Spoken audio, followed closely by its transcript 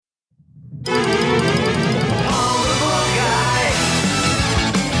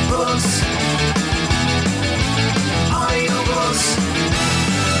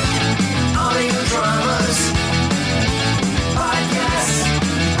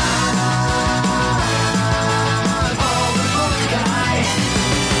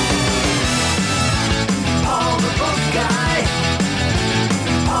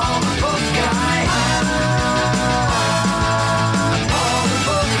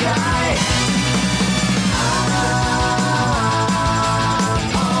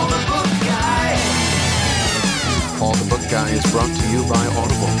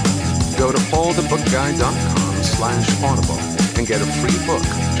paulthebookguy.com/audible and get a free book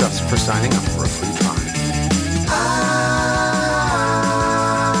just for signing up for a free trial.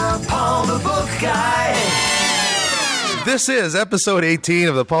 Paul the Book Guy. This is episode 18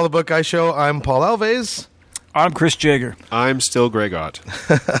 of the Paul the Book Guy Show. I'm Paul Alves. I'm Chris Jager. I'm still Greg Ott.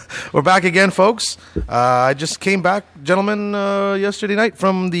 We're back again, folks. I just came back, gentlemen, yesterday night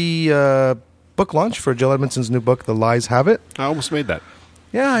from the book launch for Jill Edmondson's new book, The Lies Have It. I almost made that.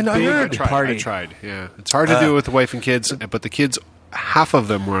 Yeah, I know. I heard. party. I tried. Yeah, it's hard to do it with the wife and kids, but the kids, half of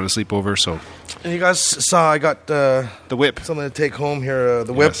them were on a sleepover. So And you guys saw I got the whip. something to take home here,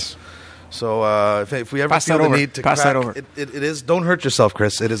 the whip. Yes. So if we ever Pass feel that the over. need to Pass crack, that over. It is. Don't hurt yourself,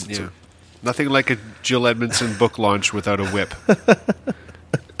 Chris. It is. Yeah. Nothing like a Jill Edmondson book launch without a whip.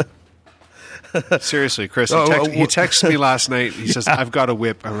 Seriously, Chris. He texted me last night. He says, "I've got a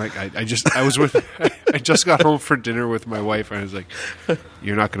whip." I'm like, I just got home for dinner with my wife, and I was like,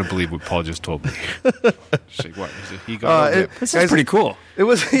 "You're not going to believe what Paul just told me." She's like, "What?" He said, "He got a whip." This is pretty cool. It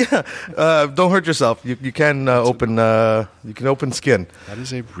was. Yeah. Don't hurt yourself. You can open. You can open skin. That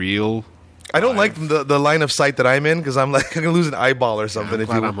is a real. I don't like the line of sight that I'm in because I'm like I'm gonna lose an eyeball or something if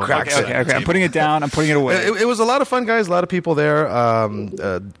glad you I'm on crack that it. Okay. I'm putting it down. I'm putting it away. It was a lot of fun, guys. A lot of people there.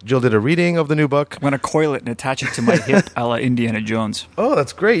 Jill did a reading of the new book. I'm going to coil it and attach it to my hip a la Indiana Jones. Oh,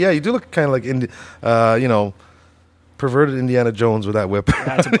 that's great. Yeah, you do look kind of like perverted Indiana Jones with that whip.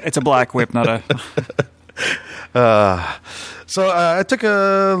 It's a black whip, not a... So I took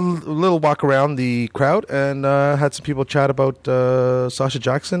a little walk around the crowd and had some people chat about Sasha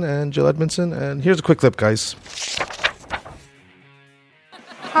Jackson and Jill Edmondson. And here's a quick clip, guys.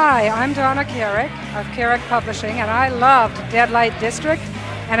 Hi, I'm Donna Carrick of Carrick Publishing, and I loved Deadlight District,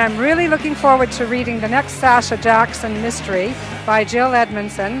 and I'm really looking forward to reading the next Sasha Jackson mystery by Jill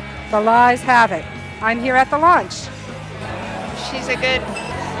Edmondson, The Lies Have It. I'm here at the launch. She's good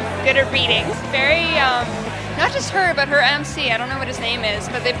at reading. Very, not just her, but her MC. I don't know what his name is,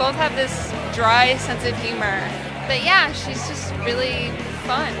 but they both have this dry sense of humor. But yeah, she's just really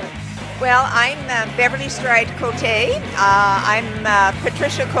fun. Well, I'm Beverly Stride Cote. I'm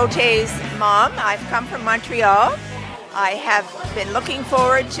Patricia Cote's mom. I've come from Montreal. I have been looking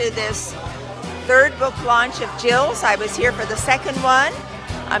forward to this third book launch of Jill's. I was here for the second one.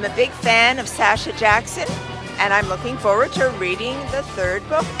 I'm a big fan of Sasha Jackson, and I'm looking forward to reading the third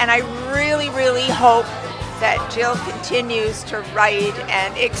book. And I really, really hope that Jill continues to write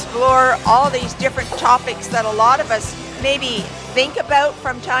and explore all these different topics that a lot of us maybe think about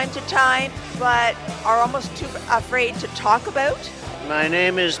from time to time, but are almost too afraid to talk about. My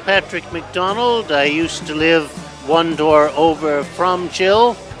name is Patrick McDonald. I used to live one door over from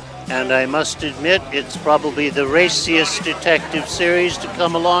Jill, and I must admit it's probably the raciest detective series to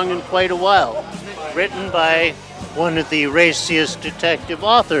come along in quite a while. Written by one of the raciest detective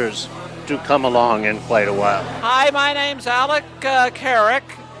authors to come along in quite a while. Hi, my name's Alec Carrick,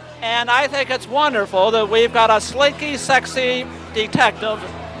 and I think it's wonderful that we've got a slinky, sexy detective,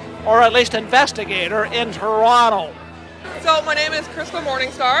 or at least investigator, in Toronto. So my name is Krista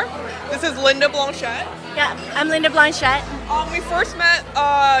Morningstar. This is Linda Blanchette. Yeah, I'm Linda Blanchette. We first met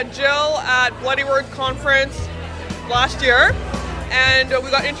Jill at Bloody Words Conference last year, and we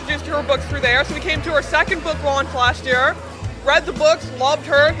got introduced to her books through there. So we came to her second book launch last year. Read the books, loved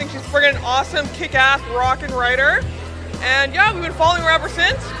her, think she's friggin' awesome, kick-ass, rockin' writer. And yeah, we've been following her ever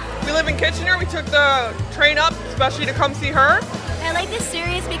since. We live in Kitchener. We took the train up, especially to come see her. I like this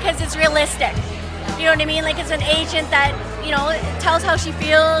series because it's realistic. You know what I mean? Like, it's an agent that, tells how she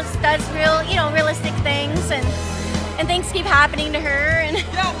feels, does realistic things, and things keep happening to her. And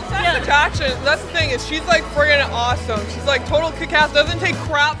Sasha Jackson, that's the thing, is she's like friggin' awesome. She's like total kick-ass, doesn't take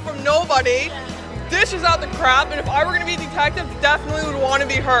crap from nobody. Dishes out the crap, and if I were going to be a detective, definitely would want to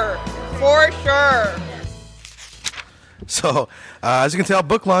be her. For sure. So, as you can tell,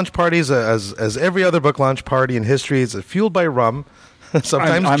 book launch parties, as every other book launch party in history, is fueled by rum.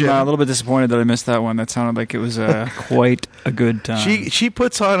 Sometimes I'm gin. a little bit disappointed that I missed that one. That sounded like it was quite a good time. She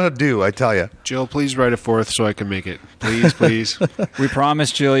puts on a do, I tell you. Jill, please write a fourth so I can make it. Please. We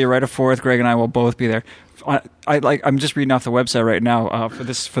promise, Jill. You write a fourth. Greg and I will both be there. I'm just reading off the website right now for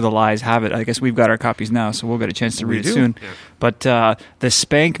The Lies Have It. I guess we've got our copies now, so we'll get a chance to read it soon. Yeah. But the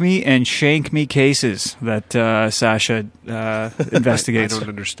spank me and shank me cases that Sasha investigates. I don't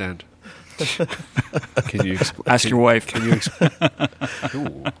understand. Can you ask your wife? Can you explain?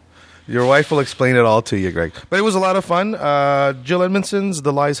 Your wife will explain it all to you, Greg. But it was a lot of fun. Jill Edmondson's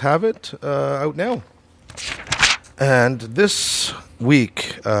The Lies Have It out now. And this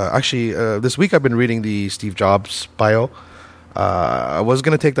week, this week I've been reading the Steve Jobs bio. I was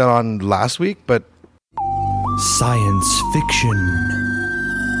going to take that on last week, but... Science fiction.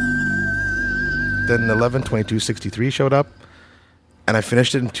 then 11/22/63 showed up, and I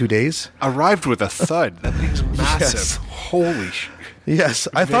finished it in 2 days. Arrived with a thud. That thing's massive. Yes. Holy shit. Yes,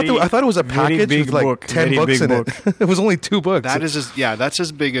 I thought it was a package with like 10 books in it. It was only 2 books. That's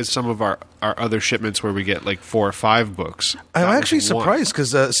as big as some of our other shipments where we get like 4 or 5 books. I'm actually surprised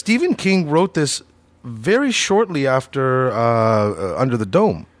because Stephen King wrote this very shortly after Under the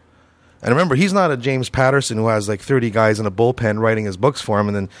Dome. And remember, he's not a James Patterson who has like 30 guys in a bullpen writing his books for him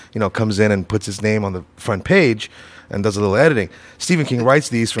and then, comes in and puts his name on the front page and does a little editing. Stephen King writes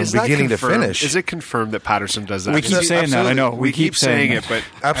these from beginning to finish. Is it confirmed that Patterson does that? We keep saying that. I know. We keep saying it, but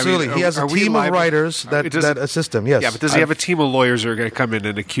absolutely, he has a team of writers that assist him. Yes. Yeah, but does he have a team of lawyers who are going to come in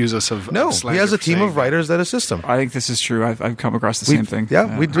and accuse us of? No, he has a team of writers that assist him. I think this is true. I've come across the same thing.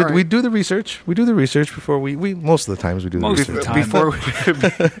 Yeah, we do the research. We do the research before we most of the times we do the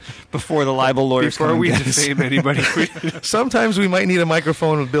research. Before the libel lawyers. Before we defame anybody. Sometimes we might need a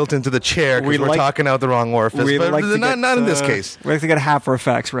microphone built into the chair because we're talking out the wrong orifice. But not in this case. We have to get half our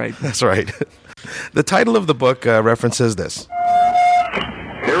facts right. That's right. The title of the book references this.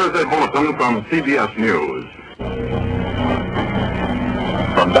 Here is a bulletin from CBS News.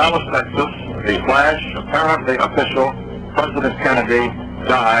 From Dallas, Texas, the flash, apparently official, President Kennedy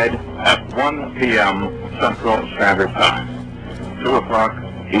died at 1 p.m. Central Standard Time, 2 o'clock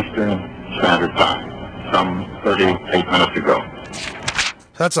Eastern Standard Time, some 38 minutes ago.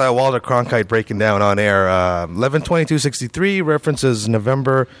 That's Walter Cronkite breaking down on air. 11/22/63 references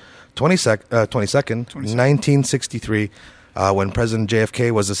November 22nd, 1963, when President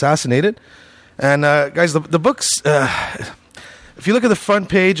JFK was assassinated. And guys, the book's, if you look at the front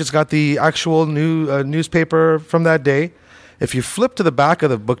page, it's got the actual newspaper from that day. If you flip to the back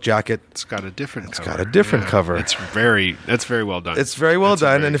of the book jacket, it's got a different cover. It's got a different cover. That's very well done. It's very well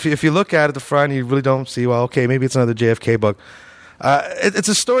done. And if you look at it at the front, you really don't see, well, okay, maybe it's another JFK book. It's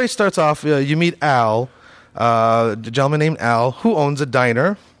a story. Starts off. You meet Al, a gentleman named Al, who owns a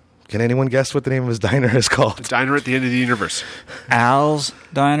diner. Can anyone guess what the name of his diner is called? The Diner at the End of the Universe. Al's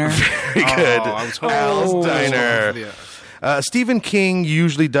Diner. Very good. Al's Diner. Stephen King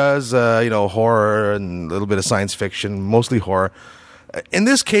usually does horror and a little bit of science fiction, mostly horror. In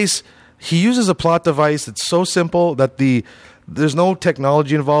this case, he uses a plot device that's so simple that there's no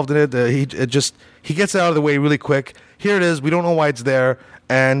technology involved in it. He gets it out of the way really quick. Here it is. We don't know why it's there,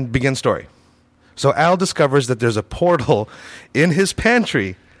 and begin story. So Al discovers that there's a portal in his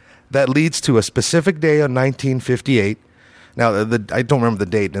pantry that leads to a specific day on 1958. Now, I don't remember the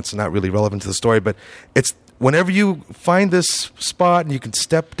date, and it's not really relevant to the story, but it's whenever you find this spot and you can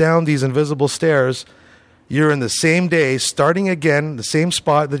step down these invisible stairs, you're in the same day, starting again, the same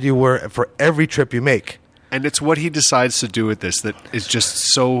spot that you were for every trip you make. And it's what he decides to do with this that is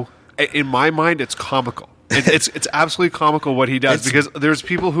just so, in my mind, it's comical. It's absolutely comical what he does because there's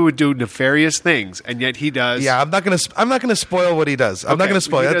people who would do nefarious things, and yet he does. Yeah, I'm not gonna spoil what he does. I'm not gonna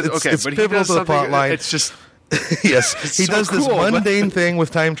spoil it. It's pivotal to the plot line. It's just yes, he does this mundane thing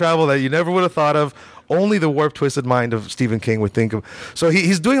with time travel that you never would have thought of. Only the warped, twisted mind of Stephen King would think of. So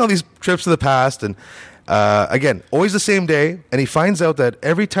he's doing all these trips to the past, and again, always the same day. And he finds out that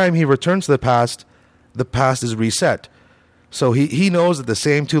every time he returns to the past is reset. So he knows that the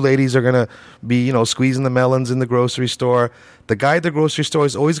same 2 ladies are going to be, squeezing the melons in the grocery store. The guy at the grocery store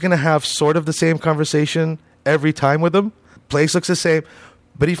is always going to have sort of the same conversation every time with them. Place looks the same.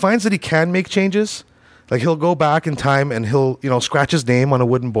 But he finds that he can make changes. Like he'll go back in time and he'll, scratch his name on a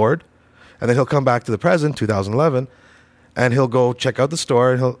wooden board. And then he'll come back to the present, 2011, and he'll go check out the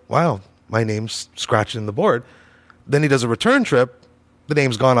store and wow, my name's scratched in the board. Then he does a return trip. The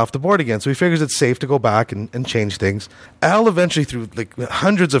name's gone off the board again. So he figures it's safe to go back and change things. Al eventually, through like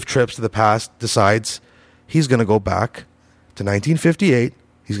hundreds of trips to the past, decides he's going to go back to 1958.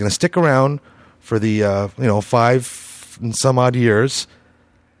 He's going to stick around for the 5 and some odd years,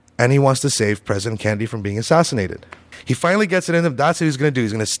 and he wants to save President Kennedy from being assassinated. He finally gets it in him. That's what he's going to do.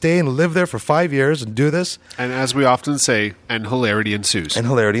 He's going to stay and live there for 5 years and do this. And as we often say, and hilarity ensues.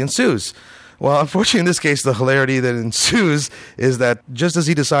 Well, unfortunately, in this case, the hilarity that ensues is that just as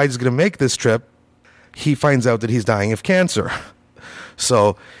he decides he's going to make this trip, he finds out that he's dying of cancer.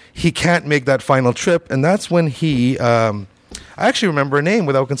 So he can't make that final trip, and that's when he... I actually remember a name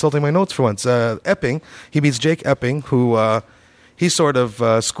without consulting my notes for once. Epping. He meets Jake Epping, who he sort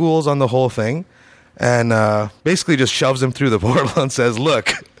of schools on the whole thing, and basically just shoves him through the portal and says,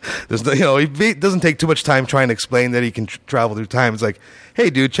 look, there's he doesn't take too much time trying to explain that he can travel through time. It's like, hey,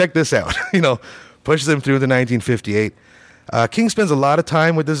 dude, check this out. Pushes him through to 1958. King spends a lot of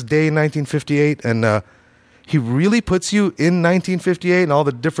time with this day in 1958, and he really puts you in 1958 and all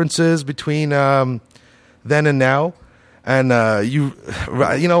the differences between then and now. And you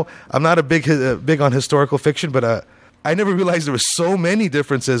know, I'm not a big on historical fiction, but I never realized there were so many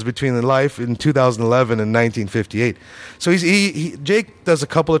differences between the life in 2011 and 1958. So Jake does a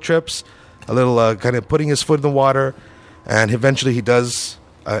couple of trips, a little kind of putting his foot in the water, and eventually he does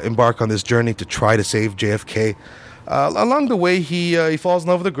embark on this journey to try to save JFK. Along the way, he falls in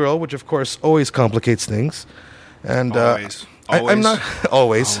love with a girl, which of course always complicates things. And I'm not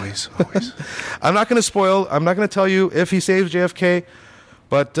always. I'm not going to spoil. I'm not going to tell you if he saves JFK,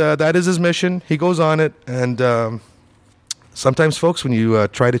 but that is his mission. He goes on it, and sometimes, folks, when you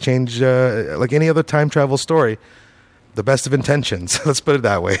try to change, like any other time travel story, the best of intentions. Let's put it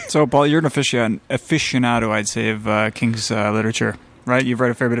that way. So, Paul, you're an aficionado, I'd say, of King's literature. Right, you've read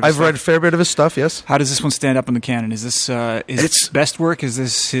a fair bit of his stuff. I've read a fair bit of his stuff, yes. How does this one stand up in the canon? Is this his best work? Is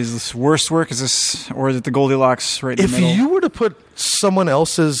this his worst work? Or is it the Goldilocks right in the middle? If you were to put someone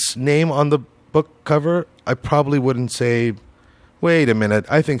else's name on the book cover, I probably wouldn't say, wait a minute,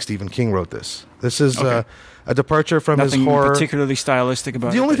 I think Stephen King wrote this. This is a departure from his horror. Nothing particularly stylistic about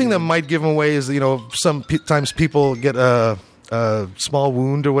it. The only thing that might give him away is, you know, sometimes people get a small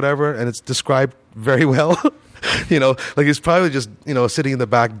wound or whatever, and it's described very well. You know, like he's probably just, you know, sitting in the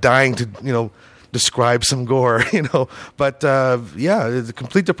back dying to, you know, describe some gore, you know. But, yeah, it's a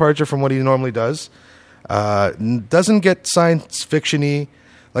complete departure from what he normally does. Doesn't get science fiction-y.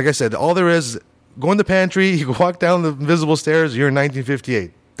 Like I said, all there is, go in the pantry, you walk down the invisible stairs, you're in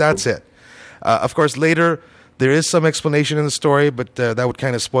 1958. That's it. Of course, later, there is some explanation in the story, but that would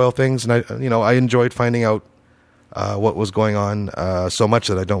kind of spoil things. And, I enjoyed finding out what was going on so much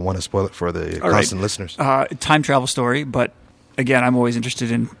that I don't want to spoil it for the constant listeners. Time travel story, but again, I'm always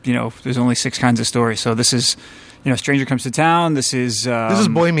interested in, you know, there's only 6 kinds of stories. So this is, you know, stranger comes to town. This is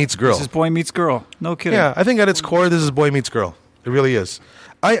boy meets girl. This is boy meets girl. No kidding. Yeah, I think at its core, this is boy meets girl. It really is.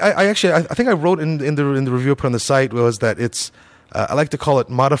 I think I wrote in the review put on the site was that it's I like to call it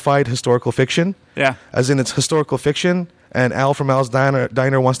modified historical fiction. Yeah, as in it's historical fiction. And Al from Al's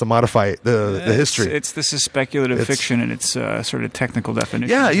Diner wants to modify the history. This is speculative fiction in its sort of technical definition.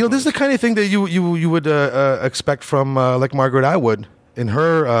 Yeah, you know, this is the kind of thing that you would expect from like Margaret Atwood in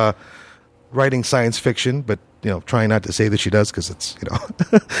her writing science fiction, but you know, trying not to say that she does because it's, you know,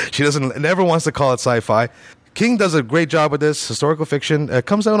 she never wants to call it sci-fi. King does a great job with this historical fiction. It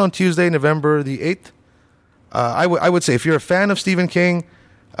comes out on Tuesday, November the 8th. I would say if you're a fan of Stephen King,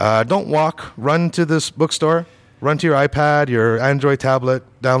 don't walk, run to this bookstore. Run to your iPad, your Android tablet,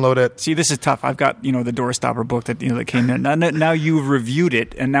 download it. See, this is tough. I've got, you know, the Doorstopper book that, you know, that came in. Now you've reviewed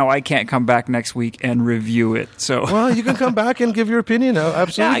it, and now I can't come back next week and review it. So, well, you can come back and give your opinion.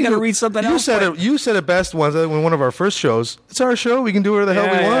 Absolutely. Yeah, I got to read something else. You said it best once in one of our first shows. It's our show. We can do whatever the hell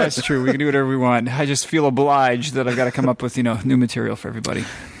we want. Yeah, it's true. We can do whatever we want. I just feel obliged that I've got to come up with, you know, new material for everybody.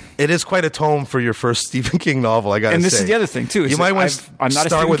 It is quite a tome for your first Stephen King novel, I got to say. And this is the other thing, too. You might want to I'm not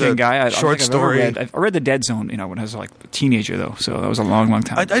start a Stephen King guy. Short story. I read The Dead Zone, you know, when I was like a teenager, though. So that was a long, long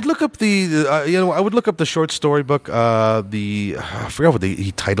time. I'd look up I would look up the short story book. I forgot what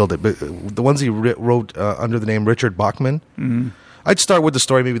he titled it, but the ones he wrote under the name Richard Bachman. Mm-hmm. I'd start with the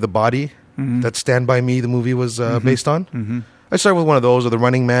story, maybe The Body, that Stand By Me, the movie, was based on. Mm-hmm. I'd start with one of those, or The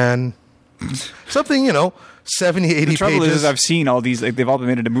Running Man. Something, you know, 70, 80 pages. The trouble is I've seen all these, like, they've all been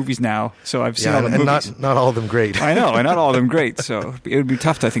made into movies now, so I've seen all the movies. And not all of them great. I know, and not all of them great, so it would be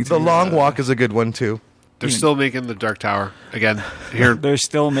tough, I think. The Long Walk is a good one, too. They're still making the Dark Tower again. Here, they're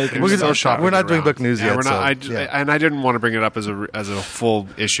still making. We're not doing book news yet. We're not. And I didn't want to bring it up as a full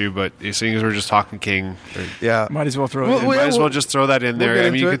issue, but seeing as we're just talking King, might as well throw it in. Might as well just throw that in there.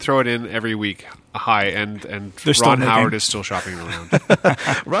 I mean, you could throw it in every week. Hi, and Ron Howard is still shopping around.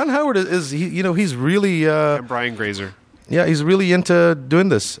 Ron Howard is he's really and Brian Grazer. Yeah, he's really into doing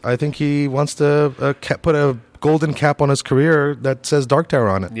this. I think he wants to put a golden cap on his career that says Dark Tower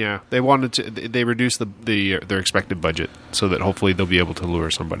on it. Yeah, they wanted to. They reduced their expected budget so that hopefully they'll be able to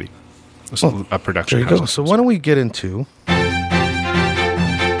lure somebody, a production there you house. go. So why don't we get into book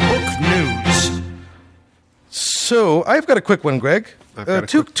news? So I've got a quick one, Greg.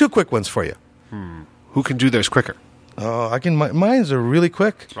 Two quick ones for you. Who can do theirs quicker? Oh, I can. Mine's are really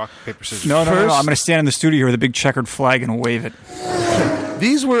quick. Rock, paper, scissors. No. I'm going to stand in the studio with a big checkered flag and wave it.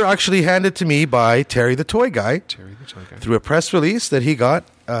 These were actually handed to me by Terry the Toy Guy. Through a press release that he got.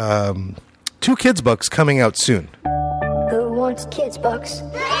 2 kids' books coming out soon. Who wants kids' books?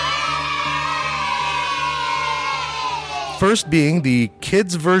 First being the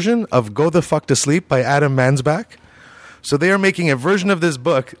kids' version of Go the Fuck to Sleep by Adam Mansbach. So they are making a version of this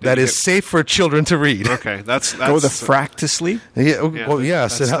book that is safe for children to read. Okay, that's Go the Frack to Sleep? Yeah, well,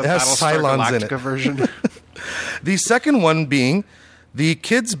 yes, it has Cylons in it. Version. The second one being The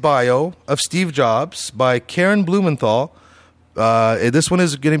Kid's Bio of Steve Jobs by Karen Blumenthal. This one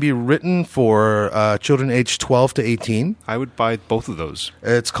is going to be written for children aged 12 to 18. I would buy both of those.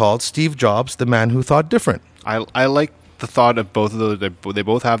 It's called Steve Jobs, the Man Who Thought Different. I like the thought of both of those. They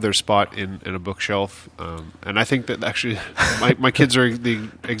both have their spot in a bookshelf. And I think that actually my kids are the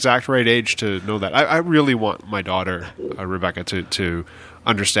exact right age to know that. I really want my daughter, Rebecca, to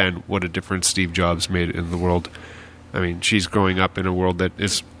understand what a difference Steve Jobs made in the world. I mean, she's growing up in a world that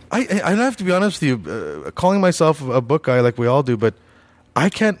is... I have to be honest with you, calling myself a book guy like we all do, but I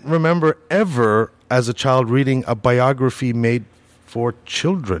can't remember ever as a child reading a biography made for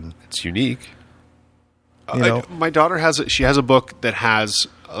children. It's unique. My daughter has a book that has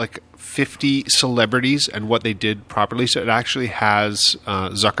like 50 celebrities and what they did properly. So it actually has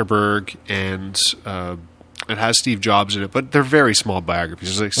Zuckerberg and it has Steve Jobs in it, but they're very small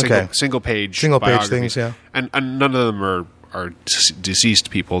biographies. It's like single page things, yeah. And none of them are deceased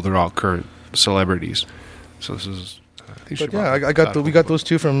people. They're all current celebrities. So this is. We got those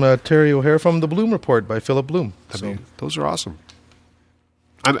two from Terry O'Hare from The Bloom Report by Philip Bloom. Those are awesome.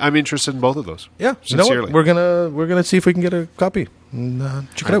 I'm interested in both of those. Yeah, sincerely. You know what? We're gonna see if we can get a copy and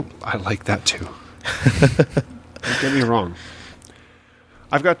check it out. I like that too. Don't get me wrong.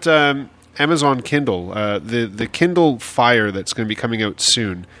 I've got Amazon Kindle, the Kindle Fire that's going to be coming out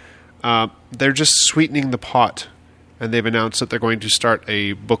soon. They're just sweetening the pot, and they've announced that they're going to start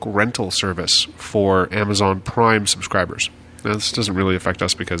a book rental service for Amazon Prime subscribers. Now, this doesn't really affect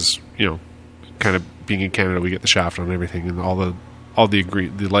us because, kind of being in Canada, we get the shaft on everything, and all the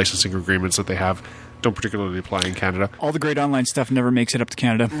licensing agreements that they have don't particularly apply in Canada. All the great online stuff never makes it up to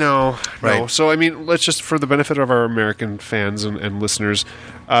Canada. No. So, I mean, let's just, for the benefit of our American fans and listeners,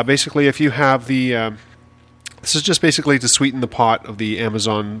 basically, if you have the... this is just basically to sweeten the pot of the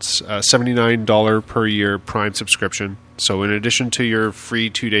Amazon's $79 per year Prime subscription. So in addition to your free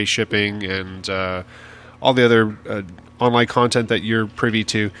 2-day shipping and all the other online content that you're privy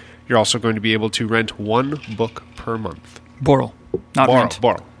to, you're also going to be able to rent one book per month. Borrow. Not rent.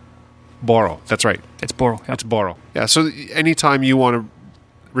 Borrow. That's right. It's borrow. Yeah. It's borrow. Yeah, so anytime you want to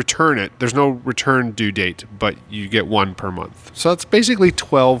return it, there's no return due date, but you get one per month. So that's basically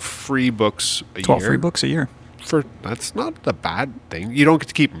 12 free books a year. 12 free books a year. That's not a bad thing. You don't get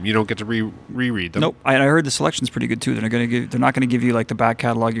to keep them. You don't get to reread them. Nope. I heard the selection's pretty good too. They're not going to give you like the back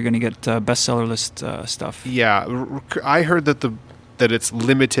catalog. You're going to get bestseller list stuff. Yeah, I heard that it's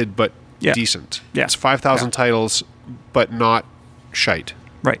limited but decent. Yeah. It's 5,000 titles, but not shite.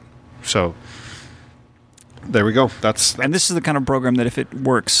 Right. So there we go. And this is the kind of program that if it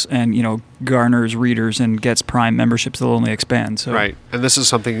works and garners readers and gets Prime memberships, they'll only expand. So right, and this is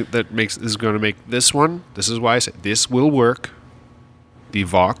something that is going to make this one. This is why I say this will work. The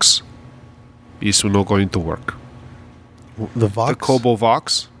Vox is not going to work. The Vox, the Kobo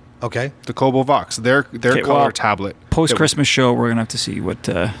Vox. Okay, the Kobo Vox. Their color tablet. Post Christmas show, we're gonna have to see what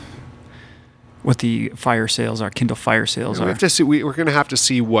the Fire sales are. Kindle Fire sales are. We have to see. We're going to have to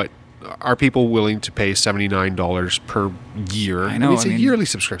see what. Are people willing to pay $79 per year? I know. It's a yearly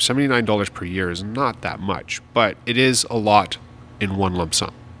subscription. $79 per year is not that much, but it is a lot in one lump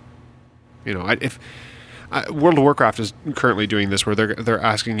sum. If World of Warcraft is currently doing this, where they're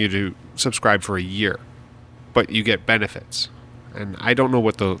asking you to subscribe for a year, but you get benefits, and I don't know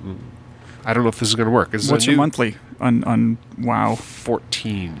if this is going to work. What's your monthly on WoW?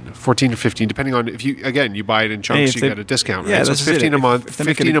 14 to 15, depending on if you buy it in chunks, you get a discount. Right? Yeah, so it's 15 a month.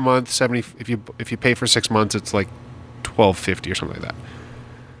 15 a month. 70 if you pay for 6 months, it's like $12.50 or something like that.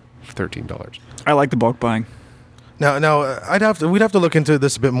 $13. I like the bulk buying. Now, we'd have to look into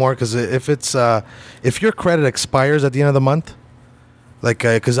this a bit more because if your credit expires at the end of the month, like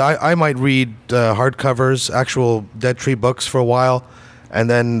because I might read hardcovers, actual Dead Tree books for a while, and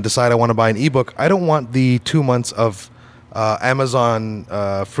then decide I want to buy an ebook. I don't want the 2 months of Amazon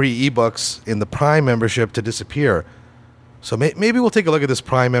free ebooks in the Prime membership to disappear. So maybe we'll take a look at this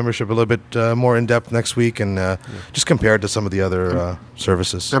Prime membership a little bit more in depth next week and just compare it to some of the other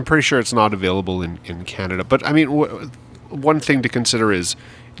services. I'm pretty sure it's not available in Canada. But I mean, one thing to consider is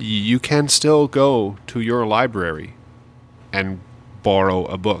you can still go to your library and borrow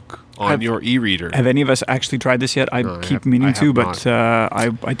a book on your e-reader. Have any of us actually tried this yet? I keep meaning to, but I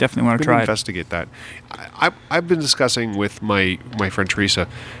definitely want to try it. Investigate that. I've been discussing with my friend Teresa,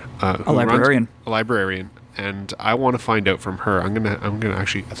 a librarian, and I want to find out from her. I'm gonna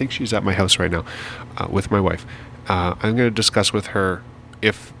actually. I think she's at my house right now with my wife. I'm going to discuss with her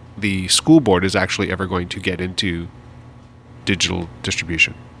if the school board is actually ever going to get into digital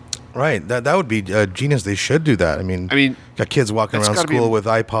distribution. Right. That would be genius. They should do that. I mean, got kids walking around school with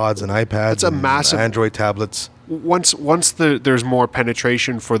iPods and iPads. It's a massive Android tablets. Once there's more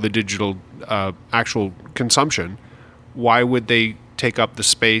penetration for the digital actual consumption, why would they take up the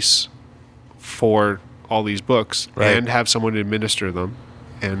space for all these books and have someone administer them?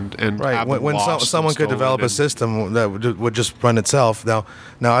 And right, when someone could develop a system that would just run itself. Now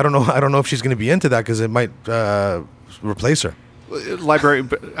I don't know if she's going to be into that because it might replace her. Librarians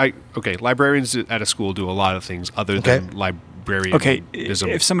at a school do a lot of things other than librarianism. Okay,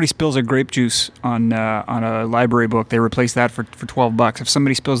 if somebody spills a grape juice on a library book, they replace that for $12. If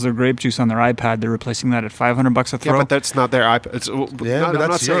somebody spills their grape juice on their iPad, they're replacing that at $500 a throw. Yeah, but that's not their iPad.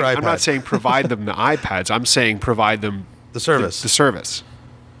 iPad. I'm not saying provide them the iPads. I'm saying provide them the service. The service.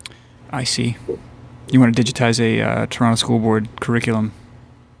 I see. You want to digitize a Toronto School Board curriculum?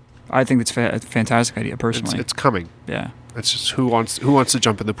 I think it's a fantastic idea, personally. It's coming. Yeah. It's just who wants to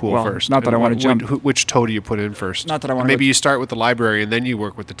jump in the pool first. Not that I want to jump. Which toe do you put in first? Not that I want. Maybe you start with the library and then you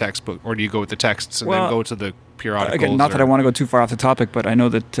work with the textbook, or do you go with the texts and then go to the periodicals? Again, not that I want to go too far off the topic, but I know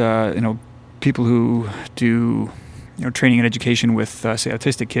that people who do training and education with say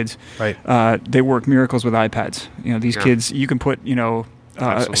autistic kids, right? They work miracles with iPads. These kids, you can put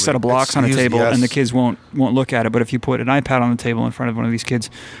a set of blocks on a table and the kids won't look at it. But if you put an iPad on the table in front of one of these kids,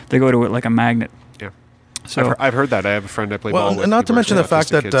 they go to it like a magnet. Yeah. So I've heard that. I have a friend I play ball with. Well, not to mention the fact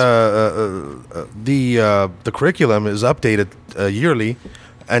that the curriculum is updated yearly,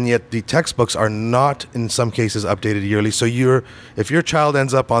 and yet the textbooks are not in some cases updated yearly. So if your child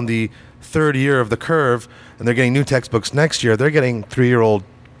ends up on the third year of the curve and they're getting new textbooks next year, they're getting 3-year-old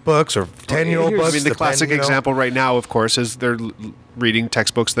books or 10-year-old books. I mean, the classic example right now, of course, is they're reading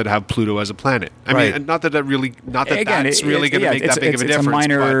textbooks that have Pluto as a planet. I mean, not that that's really going to make that big of a difference. It's a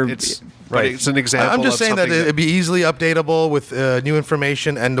minor, but it's an example. I'm just saying that it'd be easily updatable with new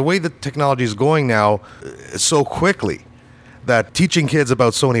information, and the way the technology is going now so quickly that teaching kids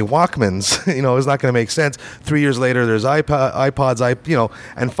about Sony Walkmans, is not going to make sense. 3 years later, there's iPods,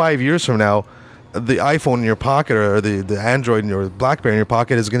 and 5 years from now, the iPhone in your pocket or the Android in your BlackBerry in your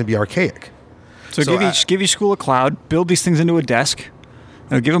pocket is going to be archaic. So give each school a cloud, build these things into a desk,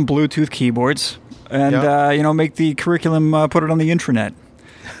 give them Bluetooth keyboards, and make the curriculum, put it on the intranet,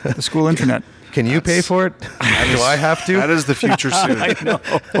 the school intranet. Can you pay for it? Do I have to? That is the future soon. I know.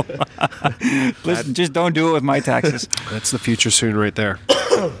 Listen, just don't do it with my taxes. That's the future soon right there.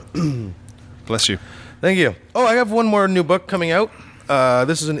 Bless you. Thank you. Oh, I have one more new book coming out.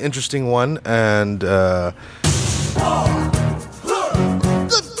 This is an interesting one, and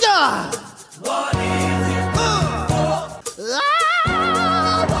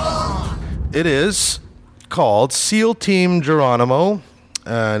it is called SEAL Team Geronimo.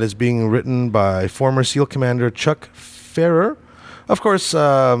 It is being written by former SEAL Commander Chuck Ferrer. Of course,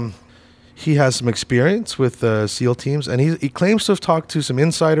 he has some experience with SEAL teams, and he claims to have talked to some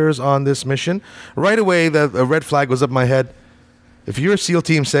insiders on this mission. Right away, a red flag was up my head. If you're SEAL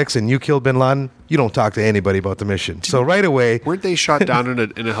Team 6 and you killed Bin Laden, you don't talk to anybody about the mission. So right away, weren't they shot down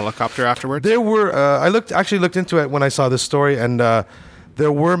in a helicopter afterwards? There were. I looked into it when I saw this story, and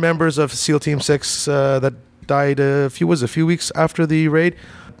there were members of SEAL Team 6 that died a few weeks after the raid.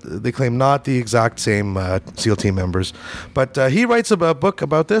 They claim not the exact same SEAL Team members, but he writes a book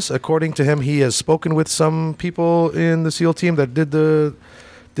about this. According to him, he has spoken with some people in the SEAL Team that did the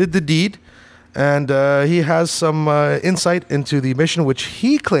deed. And he has some insight into the mission, which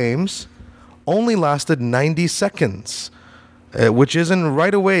he claims only lasted 90 seconds, which isn't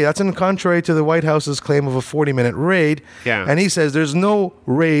right away. That's in contrary to the White House's claim of a 40-minute raid. Yeah. And he says there's no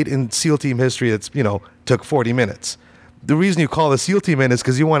raid in SEAL Team history that's, took 40 minutes. The reason you call the SEAL Team in is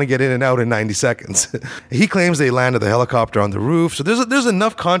because you want to get in and out in 90 seconds. He claims they landed the helicopter on the roof. So there's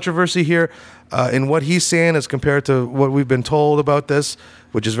enough controversy here in what he's saying as compared to what we've been told about this,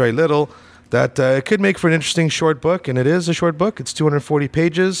 which is very little. That it could make for an interesting short book, and it is a short book. It's 240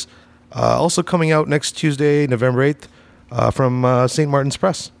 pages. Also coming out next Tuesday, November 8th, from St. Martin's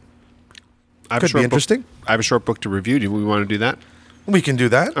Press. Could be interesting. I have a short book to review. Do we want to do that? We can do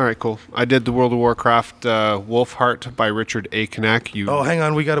that. All right, cool. I did the World of Warcraft Wolfheart by Richard A. Knaak. Hang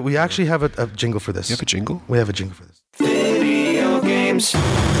on. We actually have a jingle for this. You have a jingle? We have a jingle for this. Video games.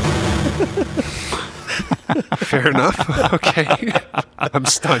 Fair enough. Okay. I'm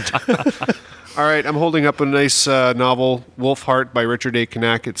stunned. All right, I'm holding up a nice novel, Wolfheart by Richard A.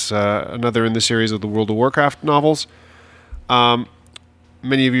 Knaak. It's another in the series of the World of Warcraft novels.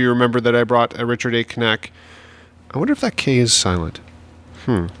 Many of you remember that I brought a Richard A. Knaak. I wonder if that K is silent.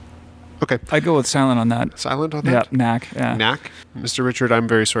 Okay. I'd go with silent on that. Silent on that? Yeah, Knaak. Yeah. Knaak? Mr. Richard, I'm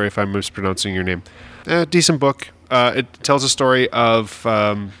very sorry if I'm mispronouncing your name. Decent book. It tells a story of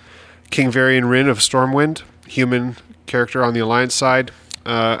King Varian Wrynn of Stormwind, human character on the Alliance side.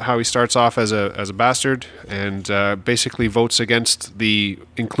 How he starts off as a bastard and basically votes against the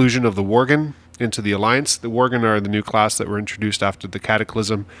inclusion of the Worgen into the Alliance. The Worgen are the new class that were introduced after the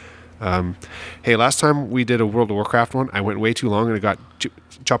Cataclysm. Hey, last time we did a World of Warcraft one, I went way too long and it got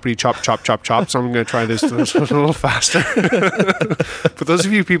choppity chop, chop, chop, chop. So I'm going to try this a little faster. For those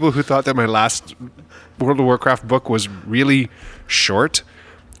of you people who thought that my last World of Warcraft book was really short,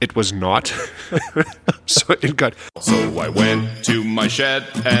 it was not. So it got... So I went to my shed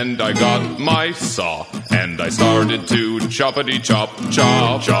and I got my saw and I started to choppity chop,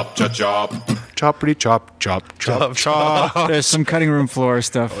 chop, chop, chop, chop. Choppity chop, chop, chop, chop. There's some cutting room floor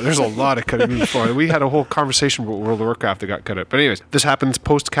stuff. Oh, there's a lot of cutting room floor. We had a whole conversation about World of Warcraft that got cut out. But anyways, this happens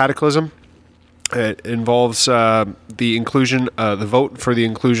post-Cataclysm. It involves the inclusion, the vote for the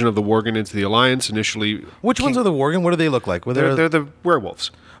inclusion of the Worgen into the Alliance. Initially, which ones are the Worgen? What do they look like? They're the werewolves.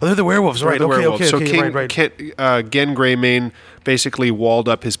 Oh, they're the werewolves, right? Okay. So right. Gen Greymane basically walled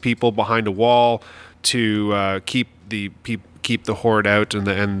up his people behind a wall to keep the horde out, and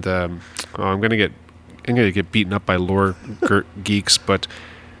I'm gonna get beaten up by lore geeks, but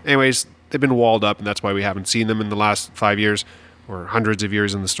anyways, they've been walled up, and that's why we haven't seen them in the last 5 years or hundreds of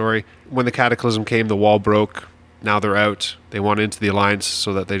years in the story. When the Cataclysm came, the wall broke. Now they're out. They want into the Alliance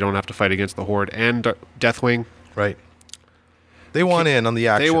so that they don't have to fight against the Horde and Deathwing. Right. They want in on the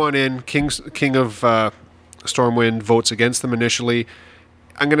action. They want in. King of Stormwind votes against them initially.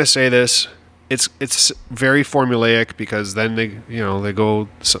 I'm going to say this. It's very formulaic because then they go,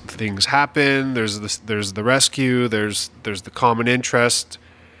 things happen. There's the rescue. There's the common interest,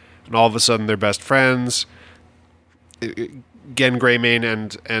 and all of a sudden they're best friends. Gen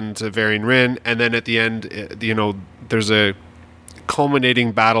Greymane and Varian Wrynn, and then at the end, there's a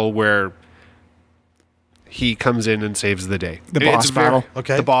culminating battle where he comes in and saves the day. The boss battle.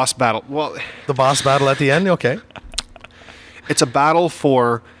 Okay. The boss battle. Well, the boss battle at the end. Okay. It's a battle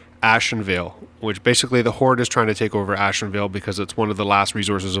for Ashenvale, which basically the Horde is trying to take over Ashenvale because it's one of the last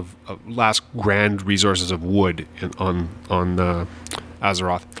grand resources of wood on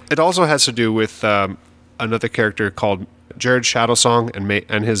Azeroth. It also has to do with another character called Jared Shadowsong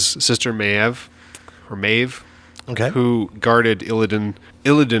and his sister Maeve, who guarded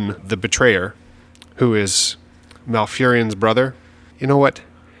Illidan the Betrayer, who is Malfurion's brother. You know what?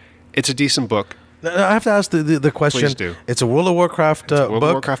 It's a decent book. I have to ask the question. Please do. It's a World of Warcraft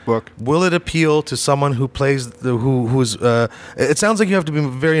book. Will it appeal to someone who plays who's? It sounds like you have to be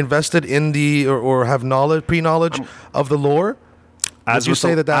very invested in or have pre-knowledge of the lore. As with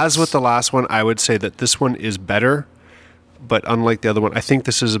the last one, I would say that this one is better, but unlike the other one, I think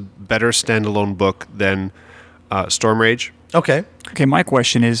this is a better standalone book than Stormrage. Okay, my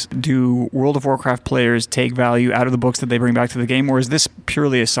question is, do World of Warcraft players take value out of the books that they bring back to the game, or is this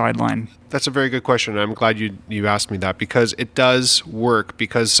purely a sideline? That's a very good question. I'm glad you asked me that, because it does work,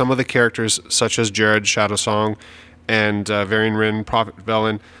 because some of the characters, such as Jared Shadowsong and Varian Wrynn, Prophet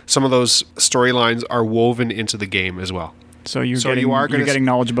Velen, some of those storylines are woven into the game as well. So you're getting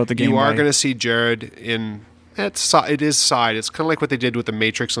knowledge about the game. You are going to see Jared in... It is side. It's kind of like what they did with the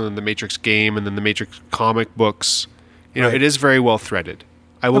Matrix and then the Matrix game and then the Matrix comic books. It is very well threaded.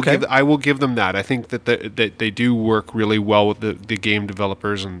 I will give them that. I think that they do work really well with the game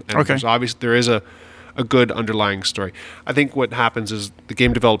developers, and there's obviously there is a good underlying story. I think what happens is the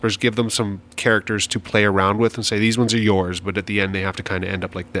game developers give them some characters to play around with and say these ones are yours, but at the end they have to kind of end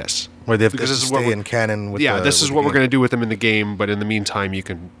up like this. Where they have to stay in canon. This is what we're going to do with them in the game, but in the meantime you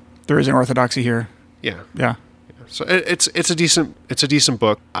can. There is an orthodoxy here. Yeah. So it's a decent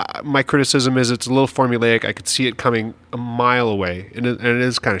book. My criticism is it's a little formulaic. I could see it coming a mile away, and it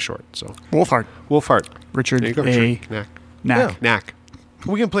is kind of short. So Wolfheart. Richard there you go, A. Knack. Knack.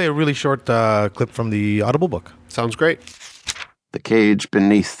 We can play a really short clip from the Audible book. Sounds great. The cage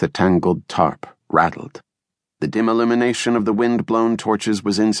beneath the tangled tarp rattled. The dim illumination of the wind-blown torches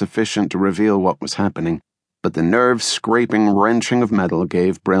was insufficient to reveal what was happening, but the nerve-scraping wrenching of metal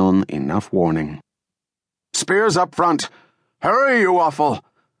gave Bryln enough warning. "Spears up front! Hurry, you offal!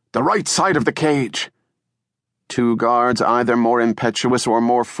 The right side of the cage!" Two guards, either more impetuous or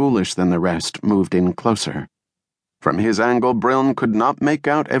more foolish than the rest, moved in closer. From his angle, Bryln could not make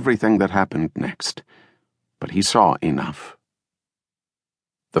out everything that happened next, but he saw enough.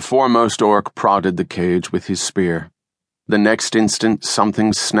 The foremost orc prodded the cage with his spear. The next instant,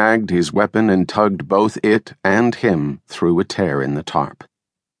 something snagged his weapon and tugged both it and him through a tear in the tarp.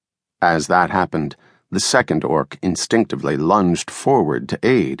 As that happened, the second orc instinctively lunged forward to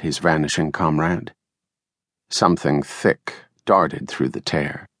aid his vanishing comrade. Something thick darted through the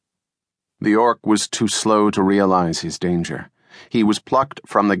tear. The orc was too slow to realize his danger. He was plucked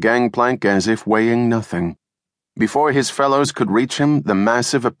from the gangplank as if weighing nothing. Before his fellows could reach him, the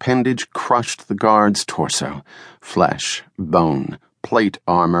massive appendage crushed the guard's torso, flesh, bone, plate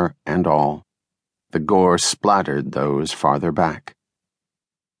armor, and all. The gore splattered those farther back.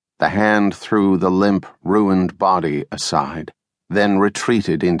 The hand threw the limp, ruined body aside, then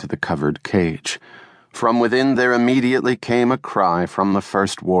retreated into the covered cage. From within there immediately came a cry from the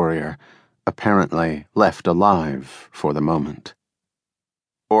first warrior, apparently left alive for the moment.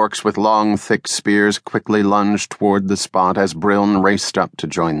 Orcs with long, thick spears quickly lunged toward the spot as Bryln raced up to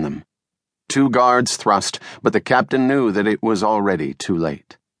join them. 2 guards thrust, but the captain knew that it was already too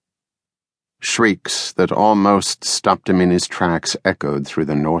late. Shrieks that almost stopped him in his tracks echoed through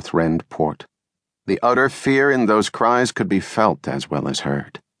the Northrend port. The utter fear in those cries could be felt as well as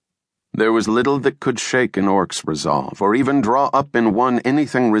heard. There was little that could shake an orc's resolve, or even draw up in one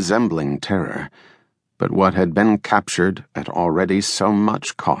anything resembling terror. But what had been captured at already so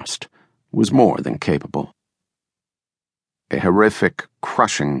much cost was more than capable. A horrific,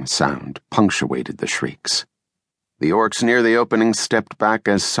 crushing sound punctuated the shrieks. The orcs near the opening stepped back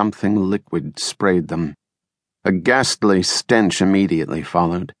as something liquid sprayed them. A ghastly stench immediately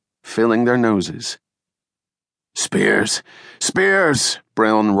followed, filling their noses. "Spears! Spears!"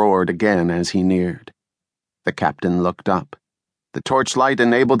 Bryln roared again as he neared. The captain looked up. The torchlight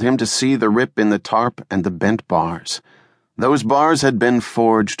enabled him to see the rip in the tarp and the bent bars. Those bars had been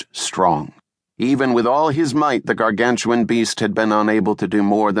forged strong. Even with all his might, the gargantuan beast had been unable to do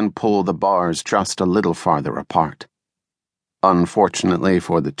more than pull the bars just a little farther apart. Unfortunately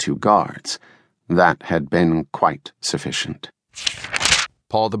for the 2 guards, that had been quite sufficient.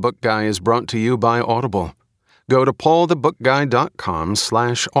 Paul the Book Guy is brought to you by Audible. Go to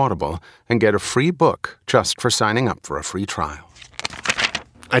paulthebookguy.com/audible and get a free book just for signing up for a free trial.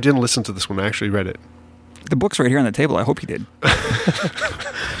 I didn't listen to this one. I actually read it. The book's right here on the table. I hope you did.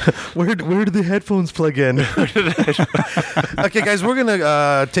 Where do the headphones plug in? Okay, guys, we're going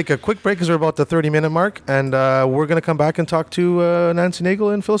to take a quick break because we're about the 30-minute mark, and we're going to come back and talk to Nancy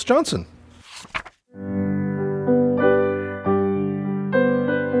Nagel and Phyllis Johnson.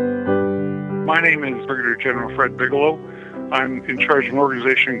 My name is Brigadier General Fred Bigelow. I'm in charge of an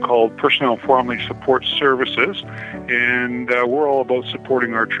organization called Personnel Family Support Services, and we're all about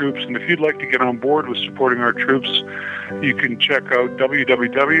supporting our troops. And if you'd like to get on board with supporting our troops, you can check out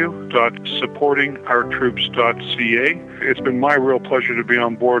www.supportingourtroops.ca. It's been my real pleasure to be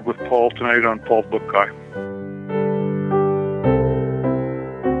on board with Paul tonight on Paul the Book Guy.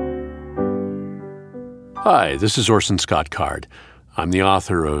 Hi, this is Orson Scott Card. I'm the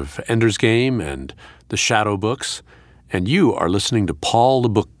author of Ender's Game and The Shadow books, and you are listening to Paul the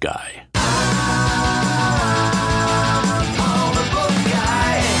Book Guy.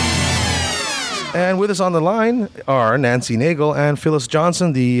 And with us on the line are Nancy Nagel and Phyllis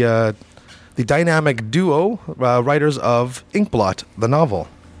Johnson, the dynamic duo writers of Inkblot, the novel.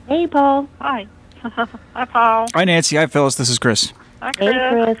 Hey, Paul. Hi. Hi, Paul. Hi, Nancy. Hi, Phyllis. This is Chris. Hi, Chris.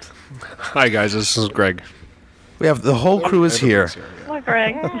 Hey, Chris. Hi, guys. This is Greg. We have the whole crew is here. Hi,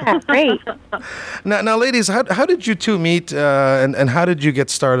 Greg. Yeah, great. Now, ladies, how did you two meet, and how did you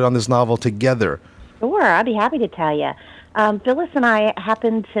get started on this novel together? Sure, I'd be happy to tell you. Phyllis and I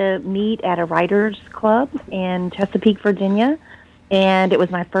happened to meet at a writers' club in Chesapeake, Virginia, and it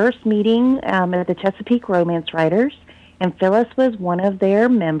was my first meeting at the Chesapeake Romance Writers, and Phyllis was one of their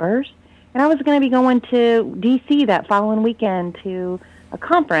members, and I was going to be going to D.C. that following weekend to a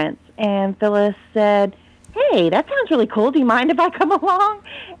conference, and Phyllis said, "Hey, that sounds really cool. Do you mind if I come along?"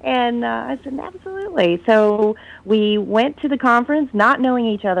 And I said, "Absolutely." So we went to the conference, not knowing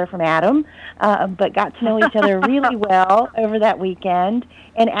each other from Adam, but got to know each other really well over that weekend.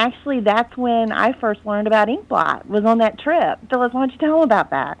 And actually, that's when I first learned about Inkblot, was on that trip. Phyllis, why don't you tell them about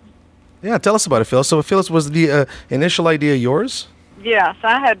that? Yeah, tell us about it, Phyllis. So, Phyllis, was the initial idea yours? Yes,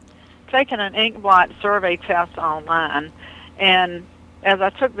 I had taken an Inkblot survey test online, and as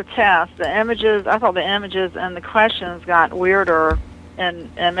I took the test, I thought the images and the questions got weirder and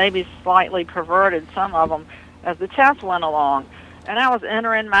maybe slightly perverted, some of them, as the test went along. And I was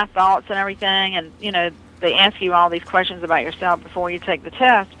entering my thoughts and everything, and, they ask you all these questions about yourself before you take the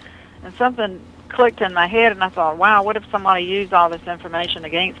test, and something clicked in my head, and I thought, wow, what if somebody used all this information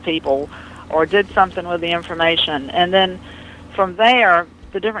against people or did something with the information? And then from there,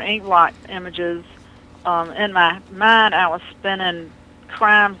 the different Inkblot images, in my mind, I was spinning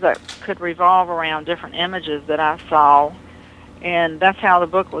crimes that could revolve around different images that I saw, and that's how the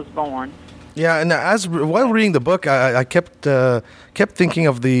book was born. Yeah, and while reading the book, I kept thinking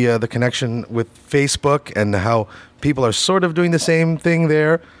of the connection with Facebook and how people are sort of doing the same thing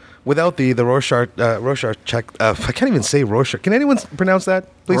there, without the Rorschach check. I can't even say Rorschach. Can anyone pronounce that,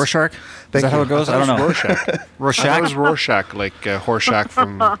 please? Rorschach? Thank Is that you. how it goes? I don't know. Rorschach. Rorschach? That was Rorschach, like Horshack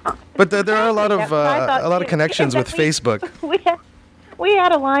from... But there are a lot of connections with Facebook. We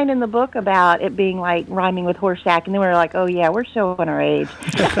had a line in the book about it being like rhyming with Horseshack, and then we were like, oh yeah, we're showing our age.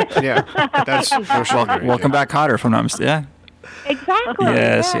 Yeah, that's welcome back, Cotter, from Nums. Yeah. Exactly.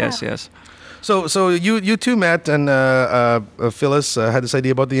 Yes. So you two met, and Phyllis had this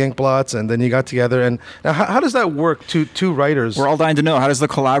idea about the ink blots, and then you got together. And now, how does that work? Two writers. We're all dying to know. How does the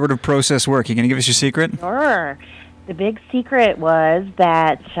collaborative process work? You going to give us your secret? Sure. The big secret was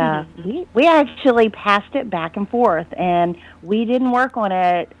that we actually passed it back and forth, and we didn't work on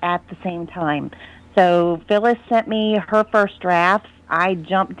it at the same time. So Phyllis sent me her first drafts. I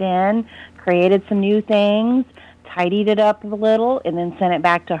jumped in, created some new things, tidied it up a little, and then sent it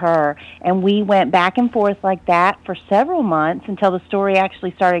back to her. And we went back and forth like that for several months until the story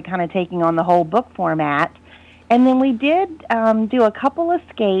actually started kind of taking on the whole book format. And then we did do a couple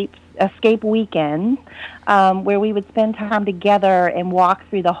escape weekends where we would spend time together and walk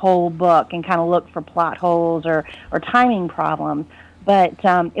through the whole book and kind of look for plot holes or timing problems. But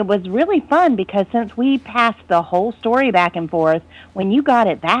it was really fun because since we passed the whole story back and forth, when you got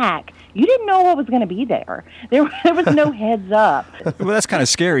it back, you didn't know what was going to be there. There was no heads up. Well, that's kind of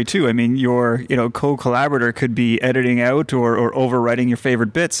scary too. I mean, your co-collaborator could be editing out or overwriting your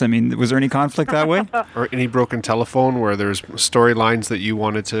favorite bits. I mean, was there any conflict that way? Or any broken telephone where there's storylines that you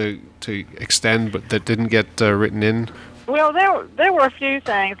wanted to extend but that didn't get written in? Well, there were a few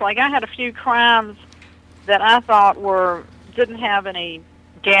things. Like I had a few crimes that I thought didn't have any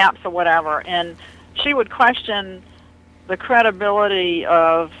gaps or whatever, and she would question the credibility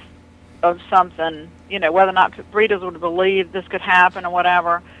of something, whether or not readers would believe this could happen or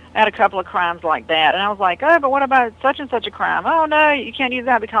whatever. I had a couple of crimes like that, and I was like, oh, but what about such and such a crime? Oh, no, you can't use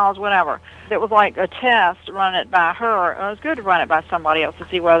that because whatever. It was like a test, run it by her. It was good to run it by somebody else to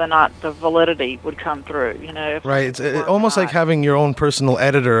see whether or not the validity would come through, Right, it's almost like having your own personal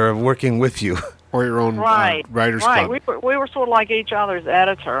editor working with you. Or your own writer's club. Right, we were sort of like each other's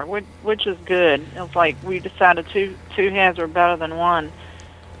editor, which is good. It was like we decided two heads were better than one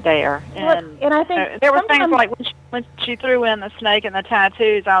there. And I think there were things like when she threw in the snake and the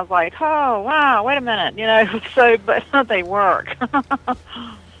tattoos, I was like, oh, wow, wait a minute, but they work.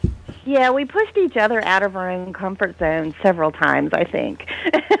 Yeah, we pushed each other out of our own comfort zone several times, I think.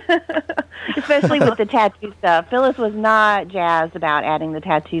 Especially with the tattoo stuff. Phyllis was not jazzed about adding the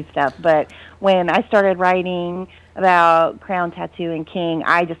tattoo stuff, but when I started writing about Crown Tattoo and King,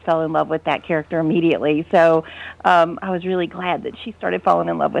 I just fell in love with that character immediately. So I was really glad that she started falling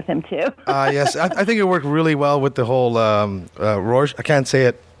in love with him, too. Yes, I think it worked really well with the whole Rorschach. I can't say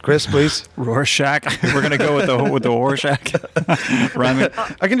it. Chris, please. Rorschach. We're gonna go with the Rorschach.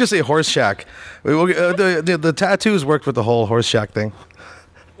 I can just say Horseshack. The tattoos worked with the whole Horseshack thing.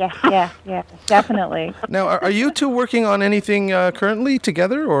 Yeah, definitely. Now, are you two working on anything currently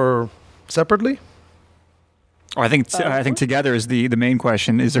together or separately? Oh, I think together is the main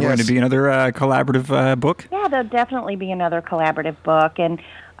question. Is there going to be another collaborative book? Yeah, there'll definitely be another collaborative book, and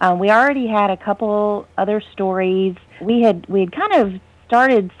we already had a couple other stories. We had kind of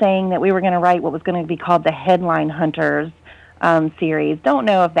started saying that we were going to write what was going to be called the Headline Hunters series. Don't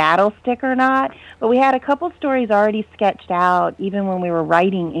know if that'll stick or not, but we had a couple stories already sketched out even when we were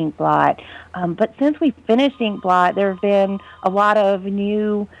writing Inkblot. But since we finished Inkblot, there have been a lot of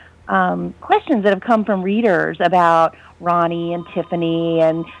new questions that have come from readers about Ronnie and Tiffany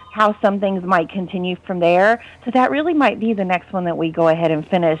and how some things might continue from there. So that really might be the next one that we go ahead and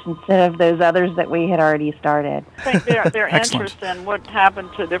finish instead of those others that we had already started. I think their interest in what happened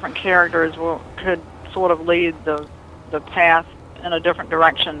to different characters could sort of lead the path in a different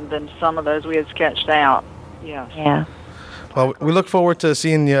direction than some of those we had sketched out. Yeah. Well, we look forward to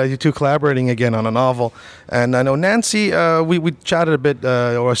seeing you two collaborating again on a novel. And I know Nancy, we chatted a bit,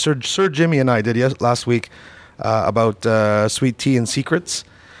 or Sir Jimmy and I did last week about Sweet Tea and Secrets.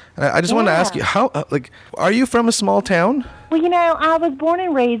 And I just wanted to ask you, how are you from a small town? Well, I was born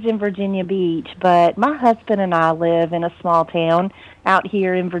and raised in Virginia Beach, but my husband and I live in a small town out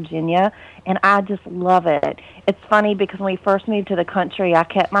here in Virginia, and I just love it. It's funny because when we first moved to the country, I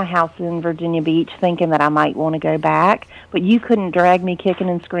kept my house in Virginia Beach thinking that I might want to go back, but you couldn't drag me kicking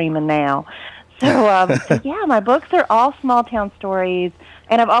and screaming now. So my books are all small town stories,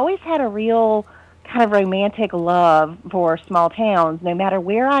 and I've always had a real kind of romantic love for small towns. No matter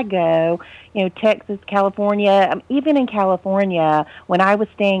where I go, Texas, California, even in California, when I was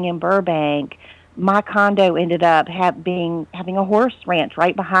staying in Burbank, my condo ended up having a horse ranch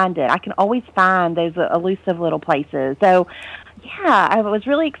right behind it. I can always find those elusive little places. So Yeah, I was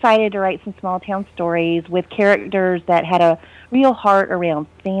really excited to write some small town stories with characters that had a real heart around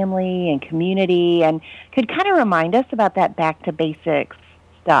family and community and could kind of remind us about that back to basics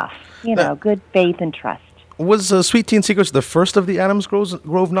stuff, good faith and trust. Was Sweet Teen Secrets the first of the Adams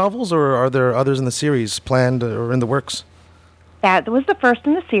Grove novels, or are there others in the series planned or in the works? That was the first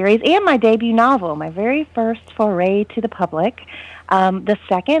in the series and my debut novel, my very first foray to the public. The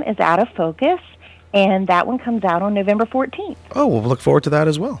second is Out of Focus, and that one comes out on November 14th. Oh, we'll look forward to that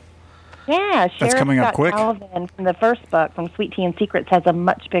as well. Yeah, That's coming up quick. Calvin from the first book, from Sweet Tea and Secrets, has a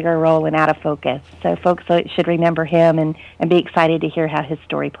much bigger role in Out of Focus. So folks should remember him and be excited to hear how his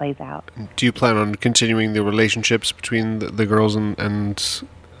story plays out. Do you plan on continuing the relationships between the girls and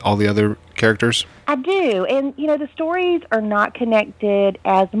all the other characters? I do. And, the stories are not connected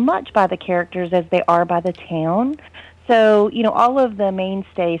as much by the characters as they are by the town. So, all of the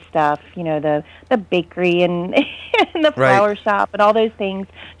mainstay stuff, the bakery and, and the flower shop and all those things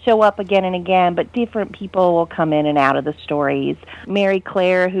show up again and again, but different people will come in and out of the stories. Mary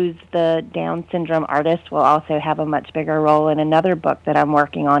Claire, who's the Down syndrome artist, will also have a much bigger role in another book that I'm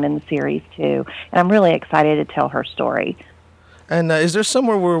working on in the series, too. And I'm really excited to tell her story. And is there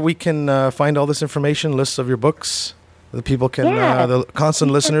somewhere where we can find all this information, lists of your books? The people can, the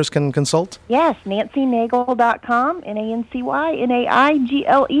constant listeners can consult? Yes, NancyNaigle.com,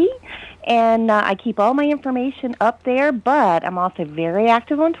 NancyNaigle. And I keep all my information up there, but I'm also very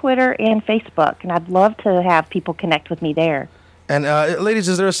active on Twitter and Facebook, and I'd love to have people connect with me there. And ladies,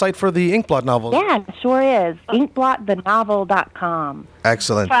 is there a site for the Inkblot novels? Yeah, sure is. InkblotTheNovel.com.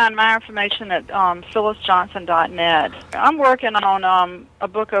 Excellent. Find my information at PhyllisJohnson.net. I'm working on a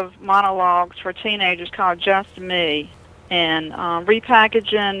book of monologues for teenagers called Just Me. And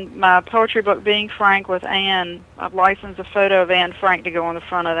repackaging my poetry book, Being Frank, with Anne. I've licensed a photo of Anne Frank to go on the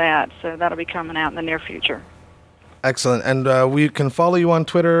front of that, so that'll be coming out in the near future. Excellent. And we can follow you on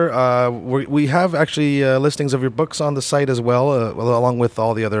Twitter. We have actually listings of your books on the site as well, along with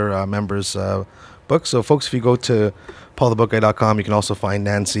all the other members' books. So, folks, if you go to paulthebookguy.com, you can also find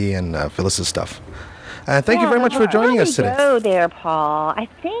Nancy and Phyllis's stuff. And thank you very much for joining us today. Go there, Paul. I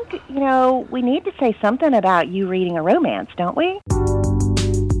think, we need to say something about you reading a romance, don't we?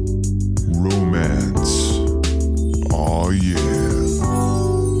 Romance. Oh, yeah.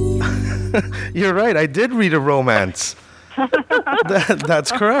 You're right. I did read a romance.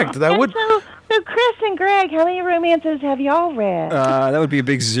 That's correct. That would. So, Chris and Greg, how many romances have y'all read? That would be a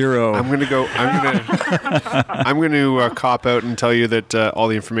big 0. I'm gonna cop out and tell you that all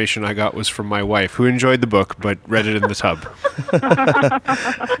the information I got was from my wife, who enjoyed the book but read it in the tub.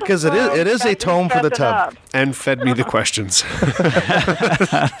 Because it is a tome for the tub. And fed me the questions.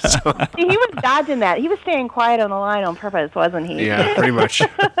 See, he was dodging that. He was staying quiet on the line on purpose, wasn't he? Yeah, pretty much.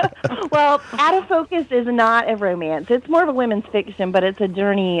 Well, Out of Focus is not a romance. It's more of a women's fiction, but it's a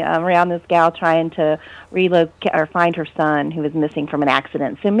journey around this gal trying to relocate or find her son who was missing from an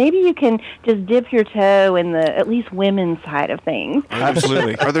accident. So maybe you can just dip your toe in the at least women's side of things.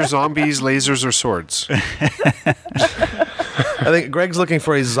 Absolutely. Are there zombies, lasers, or swords? I think Greg's looking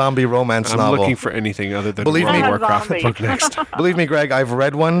for a zombie romance novel. I'm looking for anything other than World of Warcraft book next. Believe me, Greg, I've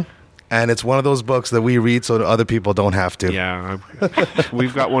read one. And it's one of those books that we read so that other people don't have to. Yeah,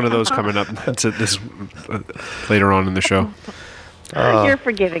 we've got one of those coming up to this later on in the show. You're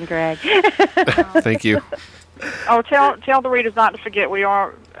forgiven, Greg. Thank you. Oh, tell the readers not to forget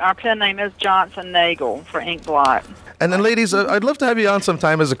our pen name is Johnson Nagel for Inkblot. And then, ladies, I'd love to have you on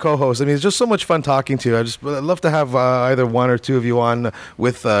sometime as a co-host. I mean, it's just so much fun talking to you. I'd love to have either one or two of you on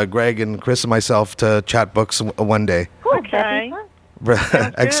with Greg and Chris and myself to chat books one day. Okay.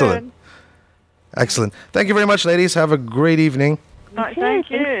 Excellent. Excellent. Thank you very much, ladies. Have a great evening. Thank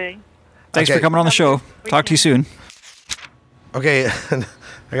you. Thanks for coming on the show. Talk to you soon. Okay, I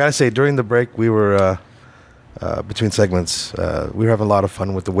gotta say, during the break, we were between segments. We were having a lot of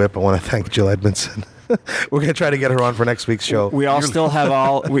fun with the whip. I want to thank Jill Edmondson. We're gonna try to get her on for next week's show. We all still have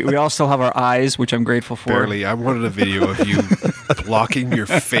our eyes, which I'm grateful for. Barely. I wanted a video of you blocking your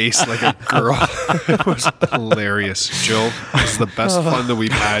face like a girl. It was hilarious. Jill, this is the best fun that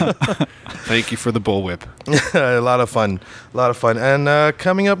we've had. Thank you for the bullwhip. A lot of fun. And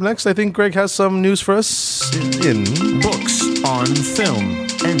coming up next, I think Greg has some news for us in Books on Film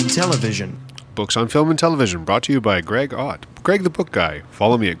and Television. Books on Film and Television, brought to you by Greg Ott. Greg the Book Guy.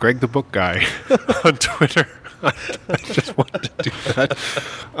 Follow me at Greg the Book Guy on Twitter. I just wanted to do that.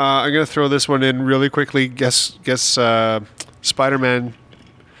 I'm going to throw this one in really quickly. Guess Spider-Man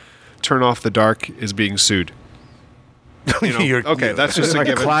Turn Off the Dark is being sued. Okay, that's just like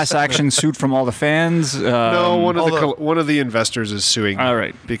a class action suit from all the fans. No, one of the investors is suing. All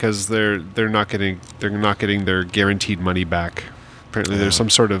right, because they're not getting their guaranteed money back. Apparently, there's some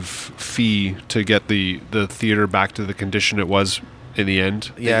sort of fee to get the theater back to the condition it was in the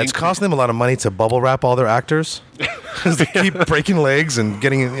end. Yeah, it's costing them a lot of money to bubble wrap all their actors. They keep breaking legs and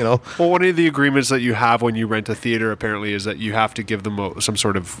getting, Well, one of the agreements that you have when you rent a theater apparently is that you have to give them some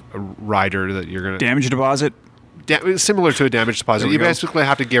sort of a rider that you're going to... Damage deposit? Similar to a damage deposit. You basically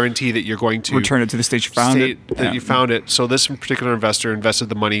have to guarantee that you're going to... return it to the state you found it. That you found it. So this particular investor invested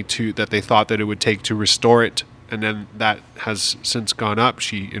the money that they thought that it would take to restore it, and then that has since gone up.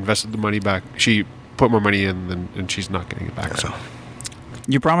 She invested the money back. She put more money in, and she's not getting it back. So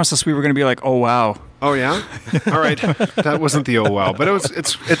you promised us we were going to be like, oh wow. Oh yeah, all right. That wasn't the oh wow, but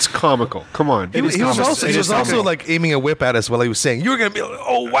it's comical. Come on. He was also like aiming a whip at us while he was saying, "You were going to be like,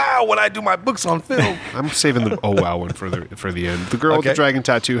 oh wow when I do my books on film." I'm saving the oh wow one for the end. The Girl with the Dragon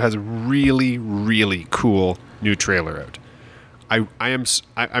Tattoo has a really, really cool new trailer out. I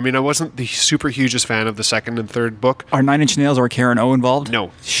mean, I wasn't the super hugest fan of the second and third book. Are Nine Inch Nails or Karen O involved?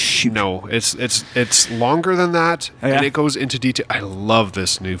 No. Shoot. No. It's longer than that, and it goes into detail. I love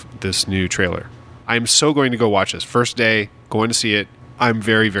this new trailer. I'm so going to go watch this. First day, going to see it. I'm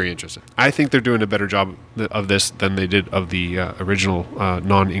very, very interested. I think they're doing a better job of this than they did of the original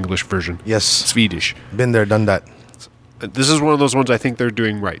non-English version. Yes. Swedish. Been there, done that. This is one of those ones I think they're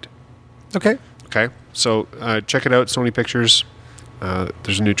doing right. Okay. So check it out, Sony Pictures.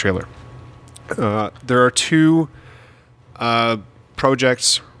 There's a new trailer. There are two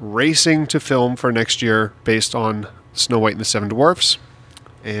projects racing to film for next year based on Snow White and the Seven Dwarfs.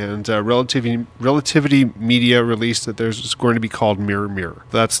 And Relativity Media released that there's going to be called Mirror Mirror.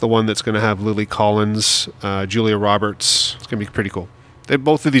 That's the one that's going to have Lily Collins, Julia Roberts. It's going to be pretty cool.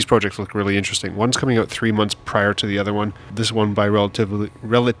 Both of these projects look really interesting. One's coming out 3 months prior to the other one. This one by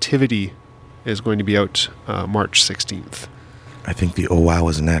Relativity is going to be out March 16th. I think the oh wow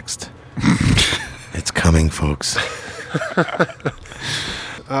is next. It's coming, folks.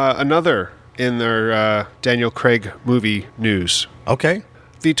 Another in their Daniel Craig movie news. Okay.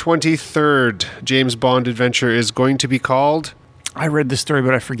 The 23rd James Bond adventure is going to be called... I read this story,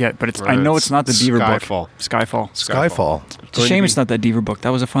 but I forget. But I know it's not the Deaver book. Skyfall. It's a shame it's not that Deaver book.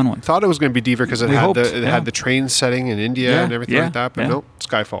 That was a fun one. Thought it was going to be Deaver because it had the train setting in India and everything like that. But no,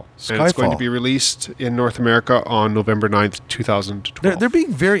 Skyfall. And it's going to be released in North America on November 9th, 2012. They're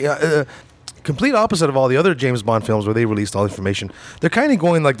being very... complete opposite of all the other James Bond films where they released all the information. They're kind of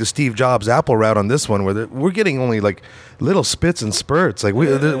going like the Steve Jobs Apple route on this one, where we're getting only like little spits and spurts. Like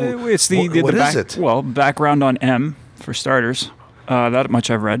it's what is it? Well, background on M for starters. That much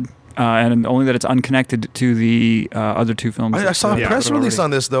I've read, and only that it's unconnected to the other two films. I saw a press release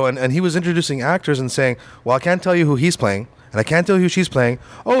on this though, and he was introducing actors and saying, "Well, I can't tell you who he's playing, and I can't tell you who she's playing.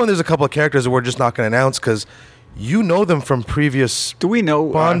 Oh, and there's a couple of characters that we're just not going to announce because." You know them from previous Do we know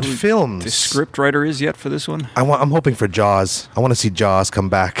Bond films. The script writer is yet for this one? I'm hoping for Jaws. I want to see Jaws come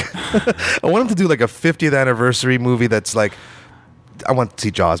back. I want him to do like a 50th anniversary movie that's like... I want to see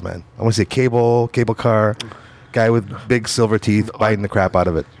Jaws, man. I want to see a cable car, guy with big silver teeth biting the crap out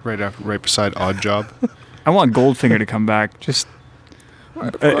of it. Right beside Odd Job. I want Goldfinger to come back. Just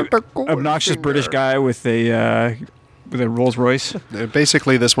obnoxious British guy with a Rolls Royce.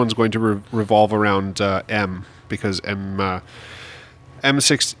 Basically, this one's going to revolve around M. Because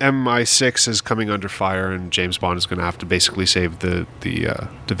MI6 is coming under fire, and James Bond is going to have to basically save the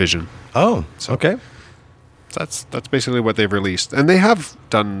division. Oh, so okay. That's basically what they've released, and they have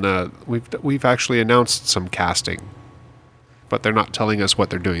done. We've actually announced some casting, but they're not telling us what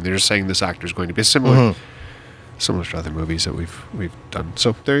they're doing. They're just saying this actor is going to be similar to other movies that we've done.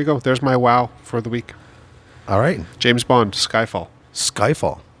 So there you go. There's my wow for the week. All right, James Bond, Skyfall.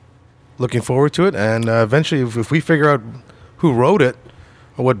 Looking forward to it, and eventually, if we figure out who wrote it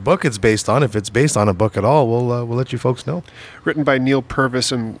or what book it's based on, if it's based on a book at all, we'll let you folks know. Written by Neil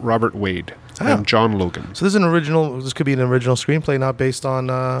Purvis and Robert Wade and John Logan. So this could be an original screenplay, not based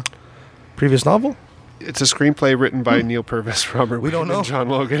on previous novel. It's a screenplay written by Neil Purvis, Robert Wade, and John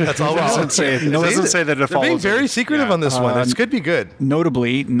Logan. That's all. It doesn't say that it follows. They're being very secretive on this one. This could be good.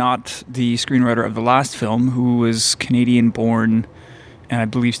 Notably, not the screenwriter of the last film, who was Canadian-born. And I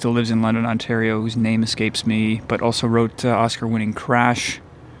believe still lives in London, Ontario, whose name escapes me, but also wrote Oscar-winning Crash.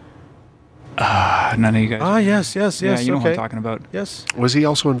 None of you guys. Yes. Yeah, you know what I'm talking about. Yes. Was he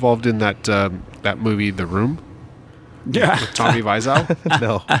also involved in that movie, The Room? Yeah. With Tommy Wiseau?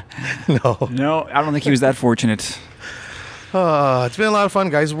 No, I don't think he was that fortunate. It's been a lot of fun,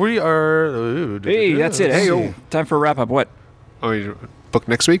 guys. We are... Hey, that's it. Hey, time for a wrap-up. What? Oh, book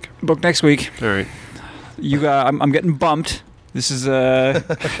next week? Book next week. All right. I'm getting bumped. This is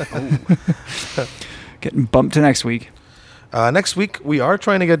getting bumped to next week. Next week, we are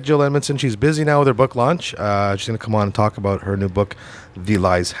trying to get Jill Edmondson. She's busy now with her book launch. She's going to come on and talk about her new book, The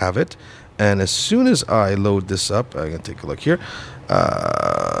Lies Have It. And as soon as I load this up, I'm going to take a look here.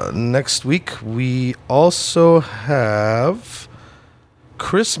 Next week, we also have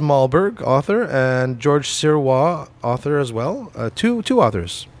Chris Malberg, author, and George Sirois, author as well. Two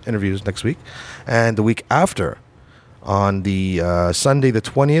authors interviews next week. And the week after, on the Sunday the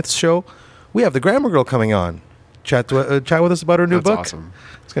 20th show, we have the Grammar Girl coming on. Chat with us about her new book. That's awesome.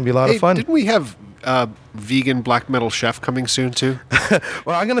 It's going to be a lot of fun. Didn't we have vegan black metal chef coming soon too?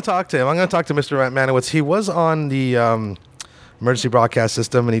 Well, I'm going to talk to him. I'm going to talk to Mr. Manowitz. He was on the emergency broadcast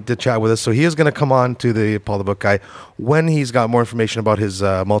system, and he did chat with us. So he is going to come on to the Paul the Book Guy when he's got more information about his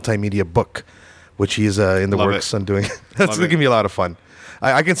multimedia book, which he's in the works on doing. That's going to be a lot of fun.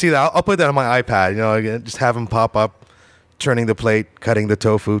 I can see that. I'll put that on my iPad. Just have him pop up. Turning the plate, cutting the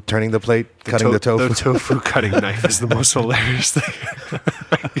tofu, turning the plate, cutting the tofu. The tofu cutting knife is the most hilarious thing.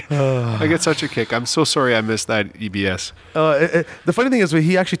 I get such a kick. I'm so sorry I missed that EBS. The funny thing is,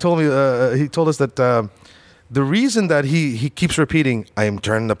 he actually told me, he told us that the reason that he keeps repeating, I am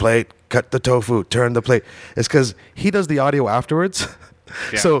turning the plate, cut the tofu, turn the plate, is because he does the audio afterwards.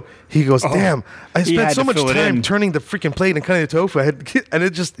 Yeah. So he goes, damn, I spent so much time turning the freaking plate and cutting the tofu. And it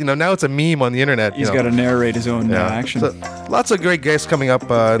just, now it's a meme on the internet. He's got to narrate his own action. So, lots of great guests coming up next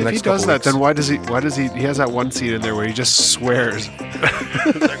couple weeks. If he does that, then why does he has that one scene in there where he just swears.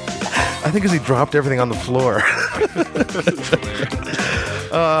 I think because he dropped everything on the floor.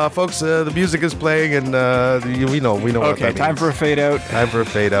 Folks, the music is playing, and we know what that means. Okay, time for a fade out.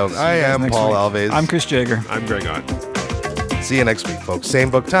 I am Paul Alves. I'm Chris Jager. I'm Greg Ott. See you next week, folks.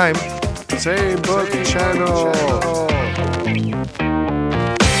 Same book time. Same book channel.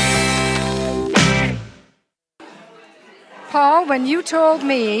 Paul, when you told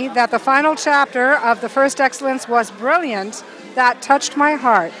me that the final chapter of The First Excellence was brilliant, that touched my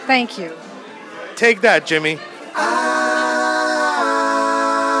heart. Thank you. Take that, Jimmy.